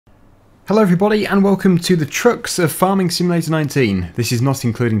Hello everybody and welcome to the trucks of Farming Simulator 19. This is not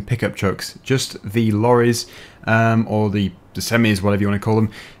including pickup trucks, just the lorries or the semis, whatever you want to call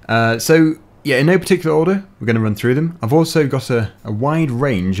them. So yeah, in no particular order, we're going to run through them. I've also got a wide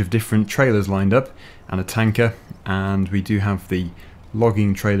range of different trailers lined up and a tanker, and we do have the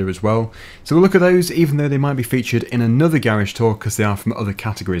logging trailer as well. So we'll look at those even though they might be featured in another garage tour because they are from other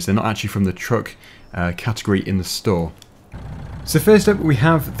categories. They're not actually from the truck category in the store. So first up we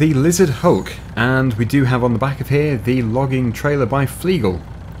have the Lizard Hulk, and we do have on the back of here the logging trailer by Flegel.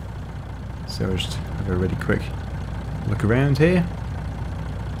 So I'll just have a really quick look around here.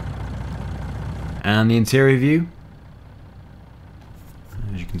 And the interior view,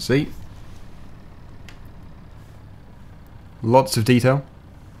 as you can see. Lots of detail.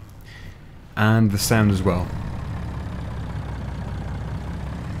 And the sound as well.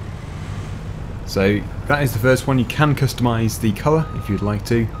 So that is the first one. You can customise the colour if you'd like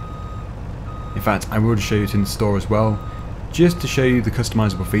to. In fact, I will show you it in the store as well, just to show you the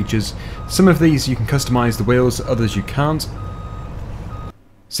customisable features. Some of these you can customise the wheels, others you can't.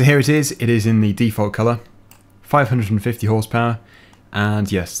 So here it is in the default colour, 550 horsepower,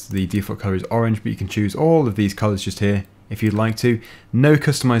 and yes, the default colour is orange, but you can choose all of these colours just here if you'd like to. No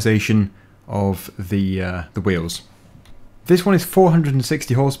customisation of the wheels. This one is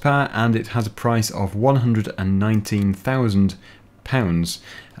 460 horsepower and it has a price of £119,000,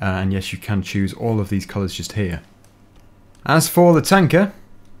 and yes, you can choose all of these colours just here. As for the tanker,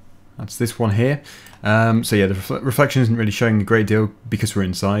 that's this one here. So yeah, the reflection isn't really showing a great deal because we're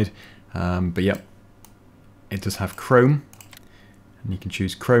inside, but yep, it does have chrome, and you can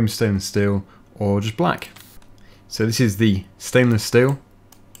choose chrome, stainless steel, or just black. So this is the stainless steel.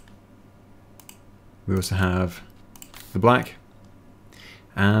 We also have the black,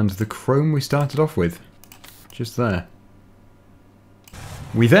 and the chrome we started off with, just there.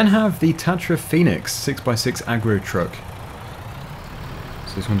 We then have the Tatra Phoenix 6x6 aggro truck.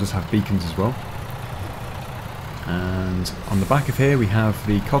 So this one does have beacons as well. And on the back of here we have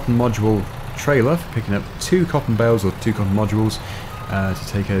the cotton module trailer for picking up 2 cotton bales or 2 cotton modules to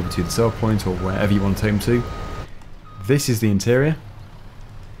take over to the sell point or wherever you want to take them to. This is the interior.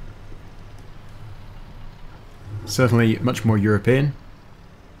 Certainly much more European,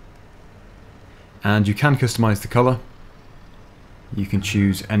 and you can customise the colour. You can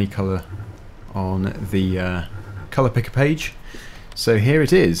choose any colour on the colour picker page. So here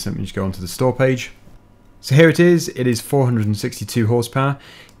it is. Let me just go onto the store page. So here it is 462 horsepower.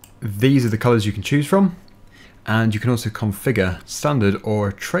 These are the colours you can choose from, and you can also configure standard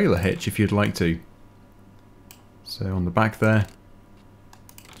or trailer hitch if you'd like to. So on the back there,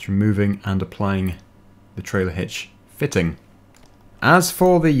 it's removing and applying the trailer hitch fitting. As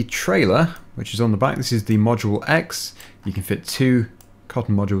for the trailer, which is on the back, this is the Module X. You can fit 2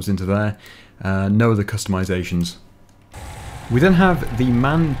 cotton modules into there. No other customizations. We then have the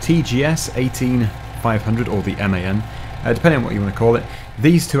MAN TGS 18500, or the MAN, depending on what you want to call it.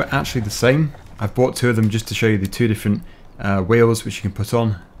 These two are actually the same. I've bought 2 of them just to show you the 2 different wheels which you can put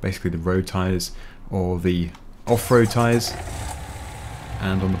on, basically the road tyres or the off-road tyres.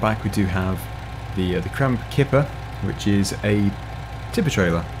 And on the back we do have the Cramp Kipper, which is a tipper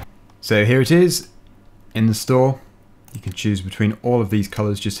trailer. So here it is in the store. You can choose between all of these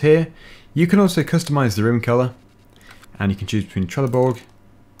colours just here. You can also customise the rim colour, and you can choose between Trelleborg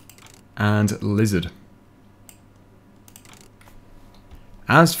and Lizard.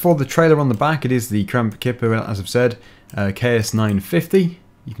 As for the trailer on the back, it is the Cramp Kipper, as I've said, KS950.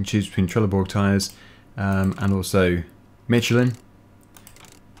 You can choose between Trelleborg tyres and also Michelin.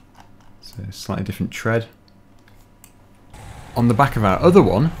 So slightly different tread. On the back of our other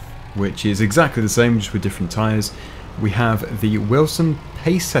one, which is exactly the same just with different tyres, we have the Wilson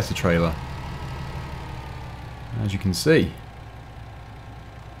Pacesetter trailer. As you can see.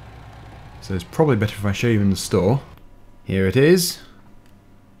 So it's probably better if I show you in the store. Here it is.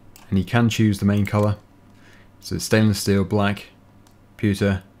 And you can choose the main colour. So stainless steel, black,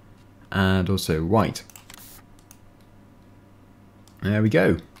 pewter, and also white. There we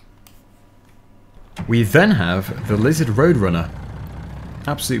go. We then have the Lizard Roadrunner,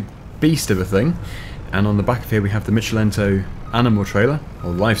 absolute beast of a thing, and on the back of here we have the Michelento animal trailer, or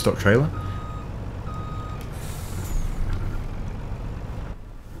livestock trailer.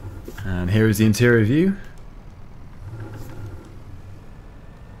 And here is the interior view.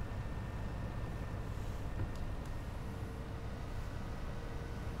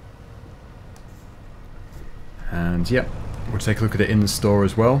 And yep, we'll take a look at it in the store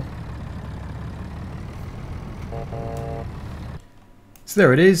as well. So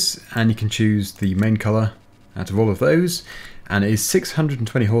there it is, and you can choose the main colour out of all of those, and it is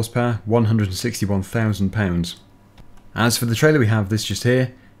 620 horsepower, 161,000 pounds. As for the trailer, we have this just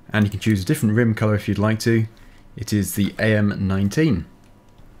here, and you can choose a different rim colour if you'd like to. It is the AM19.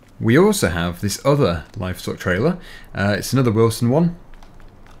 We also have this other livestock trailer. It's another Wilson one.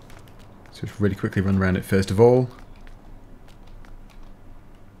 So let's really quickly run around it first of all.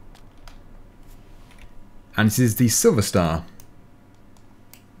 And this is the Silver Star.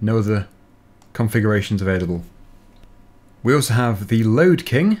 No other configurations available. We also have the Load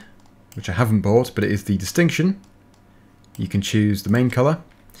King, which I haven't bought, but it is the Distinction. You can choose the main colour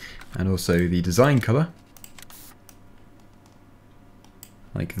and also the design colour.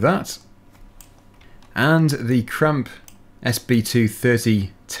 Like that. And the Cramp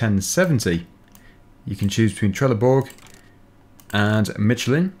SB230 1070. You can choose between Trelleborg and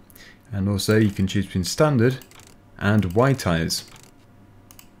Michelin, and also you can choose between standard and wide tyres.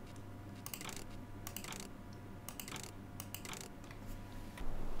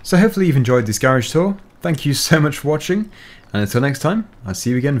 So hopefully you've enjoyed this garage tour. Thank you so much for watching, and until next time, I'll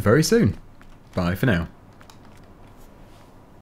see you again very soon. Bye for now.